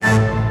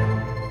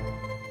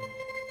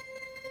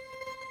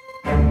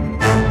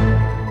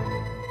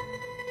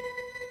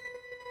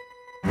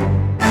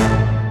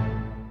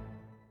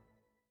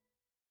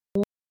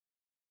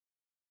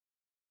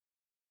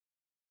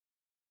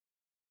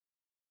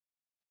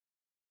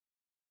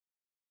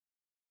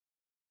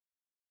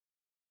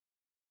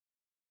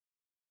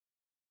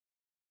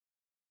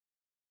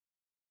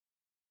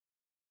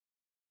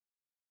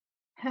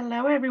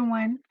Hello,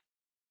 everyone.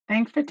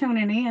 Thanks for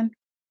tuning in.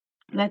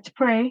 Let's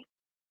pray.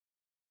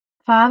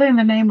 Father, in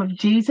the name of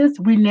Jesus,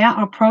 we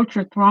now approach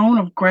your throne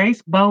of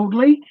grace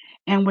boldly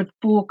and with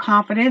full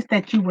confidence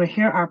that you will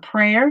hear our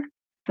prayer.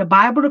 The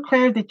Bible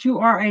declares that you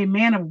are a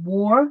man of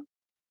war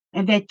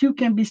and that you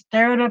can be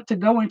stirred up to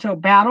go into a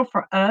battle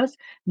for us.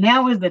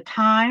 Now is the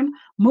time.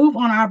 Move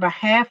on our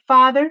behalf,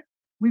 Father.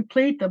 We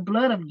plead the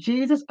blood of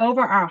Jesus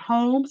over our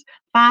homes,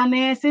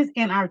 finances,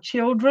 and our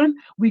children.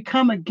 We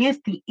come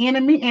against the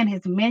enemy and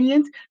his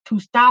minions to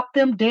stop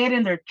them dead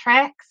in their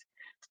tracks.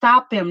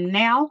 Stop them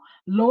now.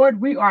 Lord,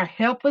 we are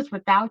helpless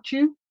without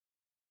you.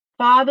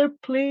 Father,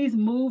 please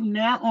move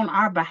now on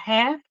our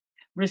behalf,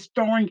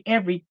 restoring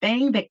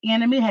everything the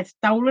enemy has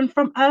stolen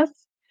from us.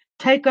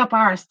 Take up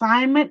our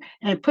assignment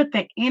and put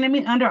the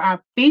enemy under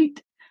our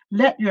feet.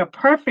 Let your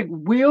perfect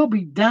will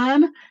be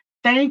done.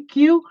 Thank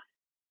you.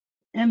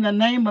 In the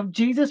name of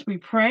Jesus, we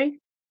pray.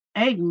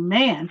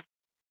 Amen.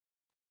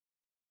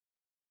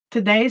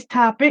 Today's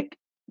topic: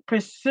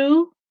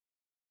 pursue,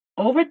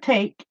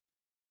 overtake,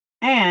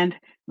 and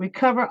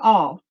recover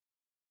all.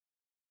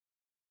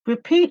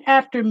 Repeat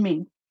after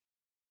me: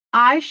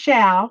 I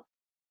shall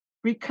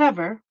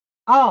recover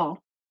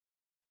all.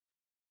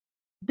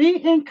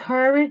 Be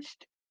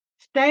encouraged.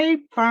 Stay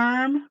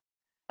firm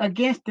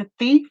against the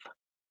thief.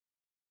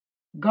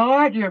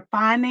 Guard your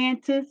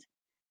finances,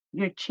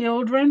 your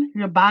children,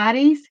 your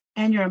bodies,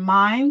 and your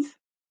minds.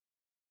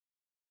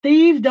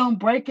 Thieves don't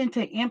break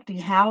into empty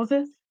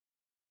houses.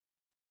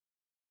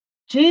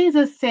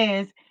 Jesus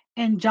says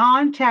in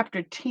John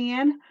chapter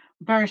 10,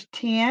 verse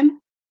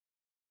 10,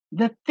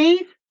 the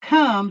thief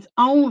comes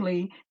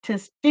only to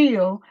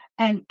steal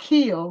and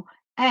kill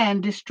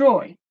and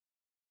destroy.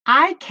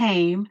 I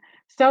came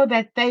so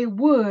that they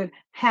would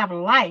have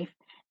life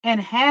and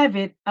have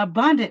it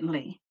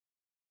abundantly.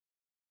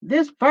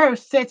 This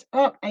verse sets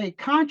up a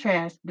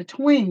contrast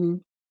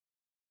between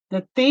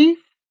the thief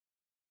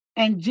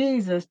and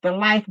Jesus, the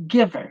life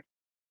giver.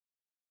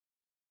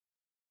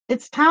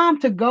 It's time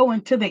to go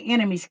into the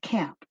enemy's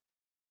camp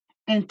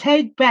and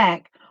take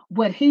back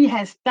what he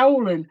has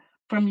stolen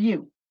from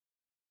you.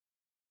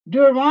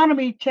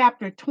 Deuteronomy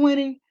chapter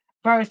 20,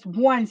 verse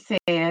 1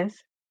 says,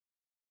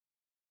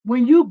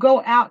 when you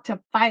go out to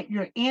fight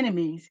your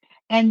enemies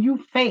and you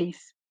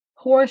face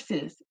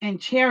horses and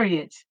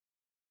chariots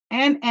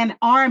and an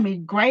army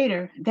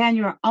greater than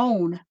your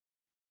own,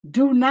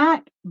 do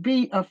not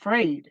be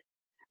afraid.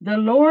 The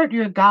Lord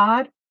your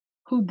God,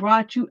 who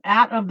brought you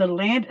out of the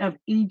land of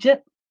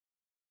Egypt,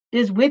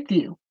 is with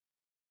you.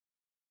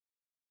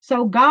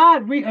 So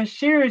God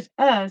reassures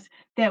us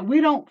that we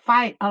don't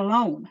fight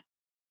alone.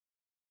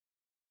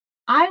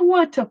 I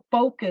want to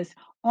focus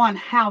on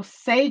how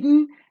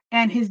Satan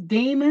and his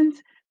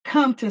demons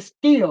come to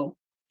steal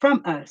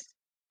from us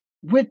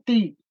with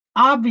the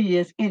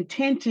obvious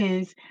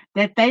intentions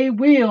that they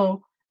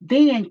will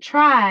then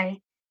try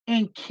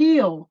and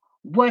kill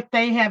what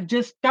they have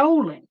just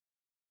stolen.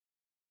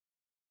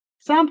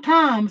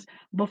 Sometimes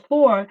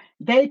before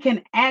they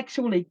can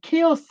actually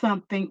kill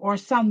something or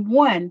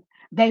someone,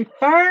 they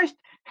first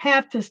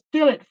have to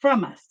steal it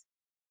from us.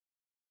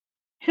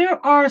 Here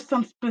are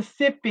some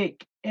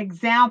specific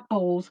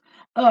examples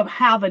of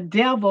how the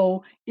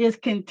devil is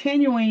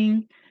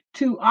continuing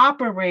to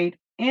operate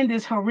in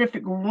this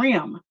horrific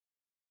realm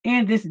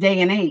in this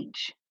day and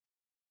age.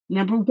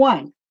 Number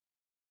one,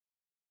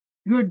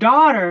 your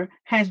daughter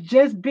has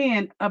just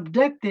been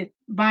abducted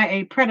by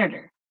a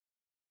predator.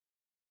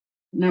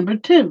 Number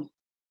two,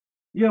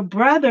 your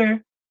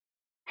brother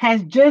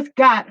has just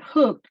got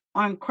hooked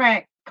on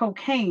crack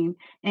cocaine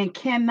and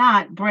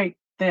cannot break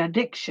the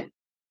addiction.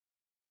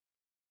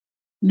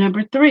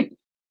 Number three,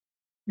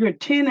 your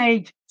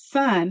teenage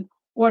son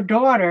or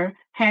daughter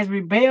has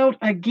rebelled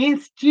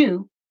against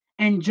you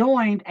and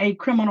joined a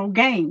criminal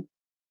gang.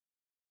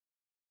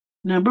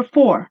 Number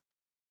four,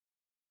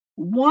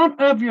 one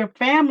of your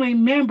family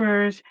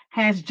members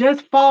has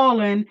just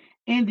fallen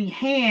in the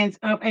hands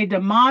of a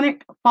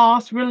demonic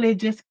false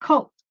religious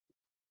cult.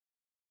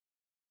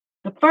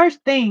 The first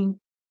thing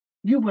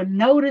you will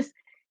notice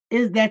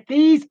is that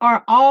these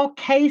are all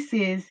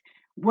cases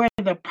where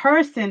the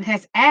person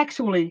has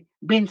actually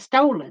been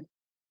stolen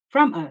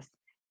from us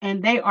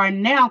and they are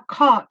now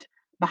caught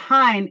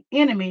behind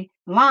enemy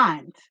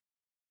lines.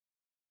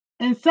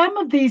 In some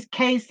of these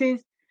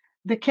cases,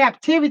 the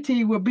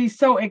captivity will be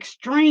so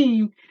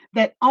extreme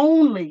that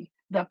only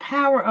the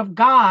power of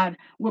God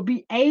will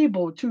be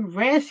able to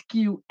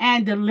rescue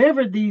and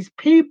deliver these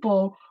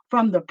people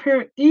from the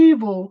pure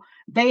evil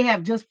they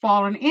have just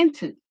fallen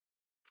into.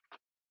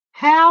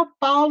 How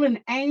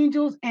fallen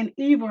angels and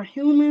evil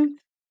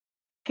humans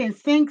can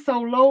sink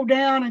so low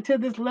down into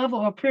this level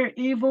of pure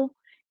evil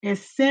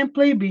is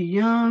simply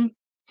beyond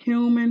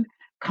human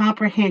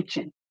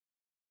comprehension.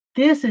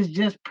 This is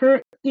just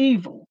pure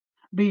evil,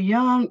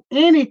 beyond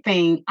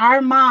anything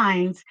our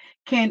minds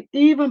can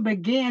even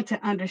begin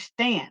to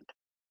understand.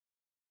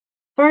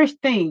 First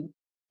thing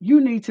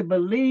you need to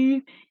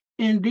believe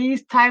in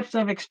these types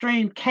of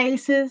extreme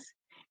cases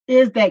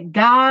is that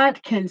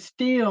God can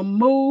still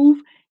move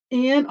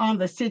in on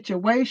the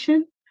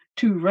situation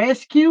to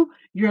rescue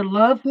your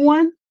loved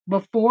one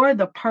before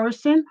the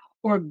person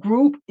or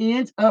group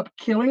ends up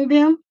killing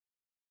them,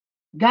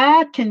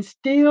 God can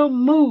still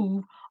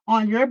move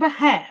on your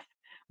behalf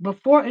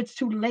before it's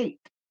too late.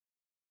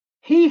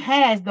 He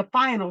has the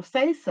final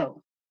say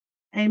so.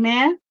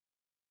 Amen.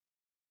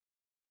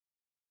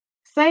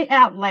 Say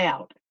out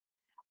loud,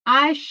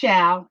 I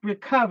shall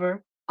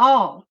recover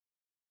all.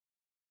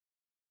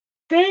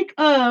 Think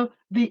of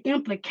the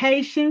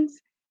implications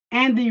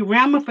and the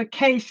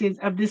ramifications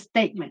of this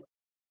statement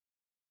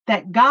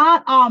that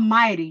God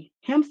Almighty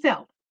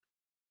Himself,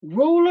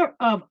 ruler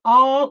of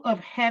all of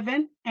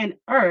heaven and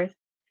earth,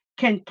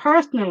 can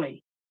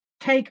personally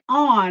take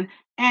on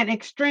an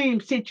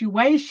extreme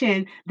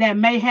situation that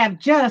may have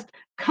just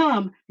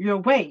come your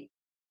way,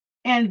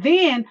 and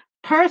then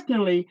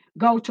personally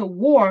go to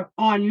war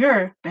on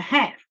your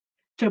behalf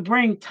to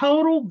bring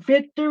total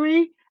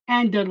victory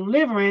and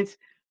deliverance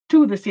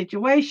to the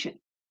situation.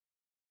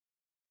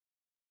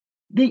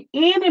 The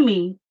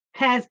enemy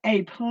has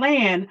a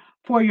plan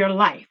for your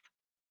life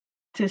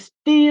to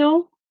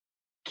steal,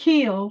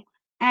 kill,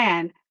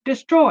 and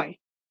destroy.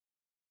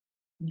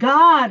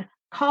 God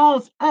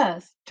calls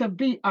us to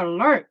be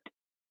alert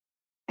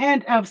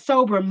and of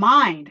sober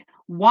mind,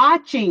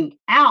 watching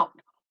out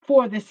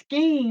for the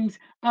schemes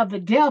of the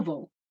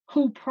devil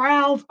who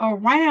prowls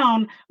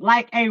around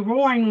like a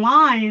roaring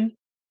lion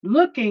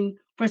looking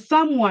for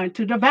someone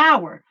to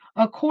devour,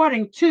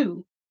 according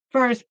to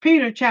 1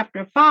 Peter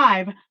chapter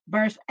 5,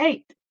 verse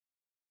 8.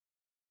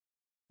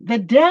 The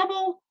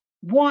devil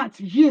wants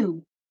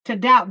you to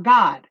doubt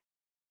God.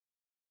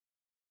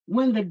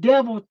 When the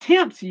devil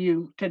tempts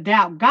you to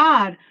doubt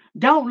God,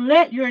 don't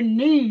let your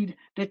need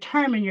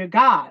determine your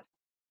God.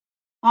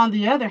 On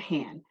the other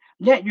hand,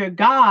 let your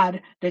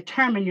God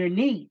determine your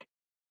need.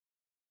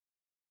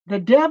 The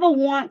devil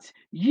wants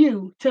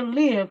you to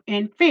live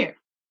in fear.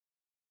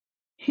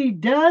 He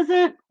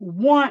doesn't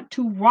want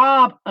to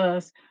rob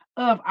us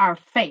of our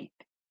faith.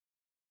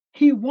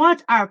 He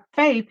wants our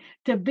faith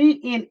to be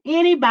in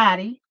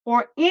anybody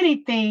or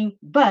anything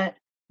but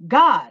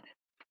God.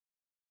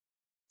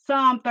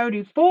 Psalm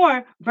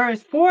 34,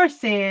 verse 4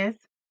 says,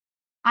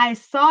 I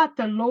sought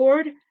the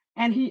Lord,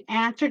 and He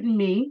answered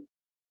me.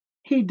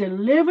 He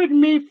delivered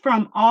me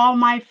from all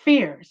my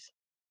fears.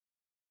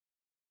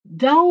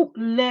 Don't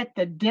let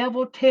the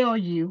devil tell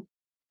you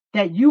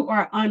that you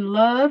are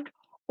unloved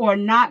or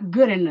not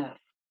good enough.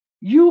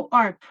 You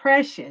are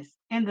precious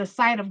in the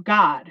sight of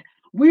God.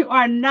 We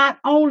are not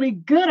only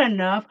good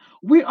enough,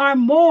 we are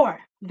more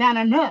than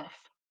enough.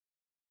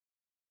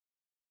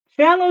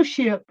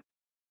 Fellowship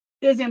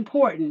is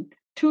important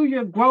to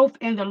your growth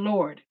in the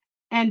Lord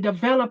and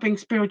developing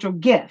spiritual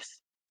gifts.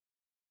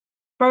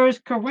 1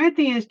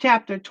 Corinthians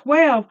chapter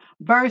 12,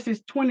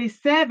 verses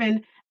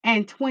 27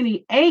 and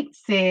 28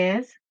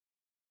 says,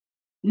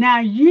 now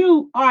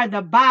you are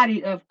the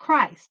body of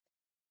Christ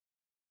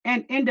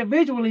and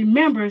individually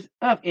members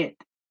of it.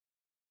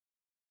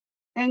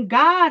 And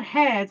God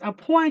has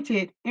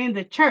appointed in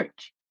the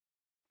church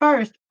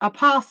first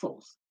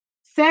apostles,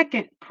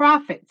 second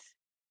prophets,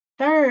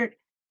 third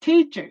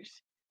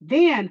teachers,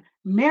 then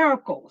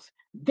miracles,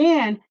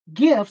 then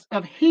gifts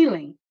of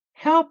healing,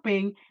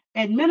 helping,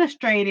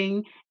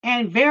 administrating,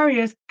 and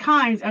various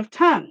kinds of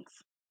tongues.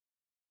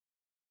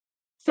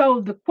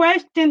 So the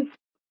question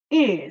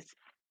is,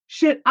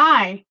 should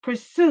I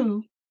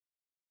pursue,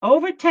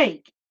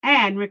 overtake,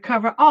 and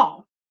recover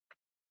all?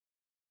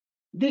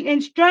 The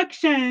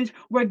instructions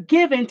were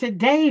given to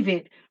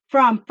David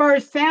from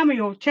 1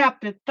 Samuel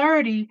chapter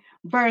 30,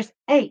 verse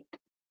 8.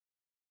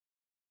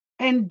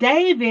 And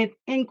David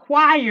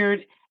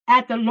inquired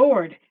at the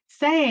Lord,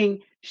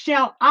 saying,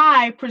 shall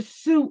I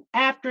pursue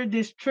after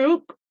this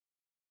troop?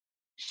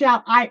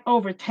 Shall I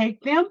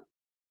overtake them?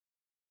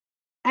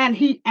 And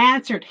he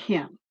answered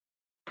him,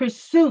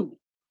 pursue,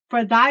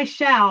 for thou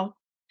shalt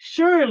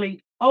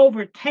surely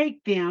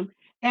overtake them,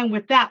 and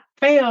without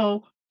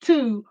fail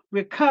to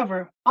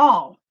recover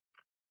all.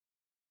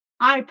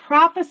 I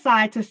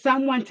prophesy to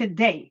someone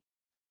today,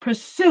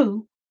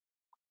 pursue,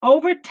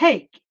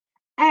 overtake,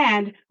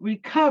 and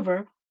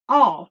recover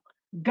all.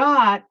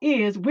 God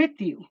is with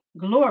you.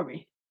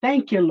 Glory.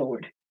 Thank you,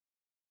 Lord.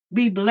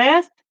 Be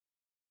blessed.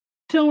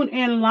 Tune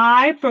in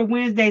live for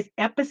Wednesday's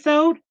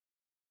episode.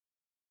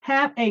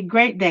 Have a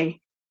great day.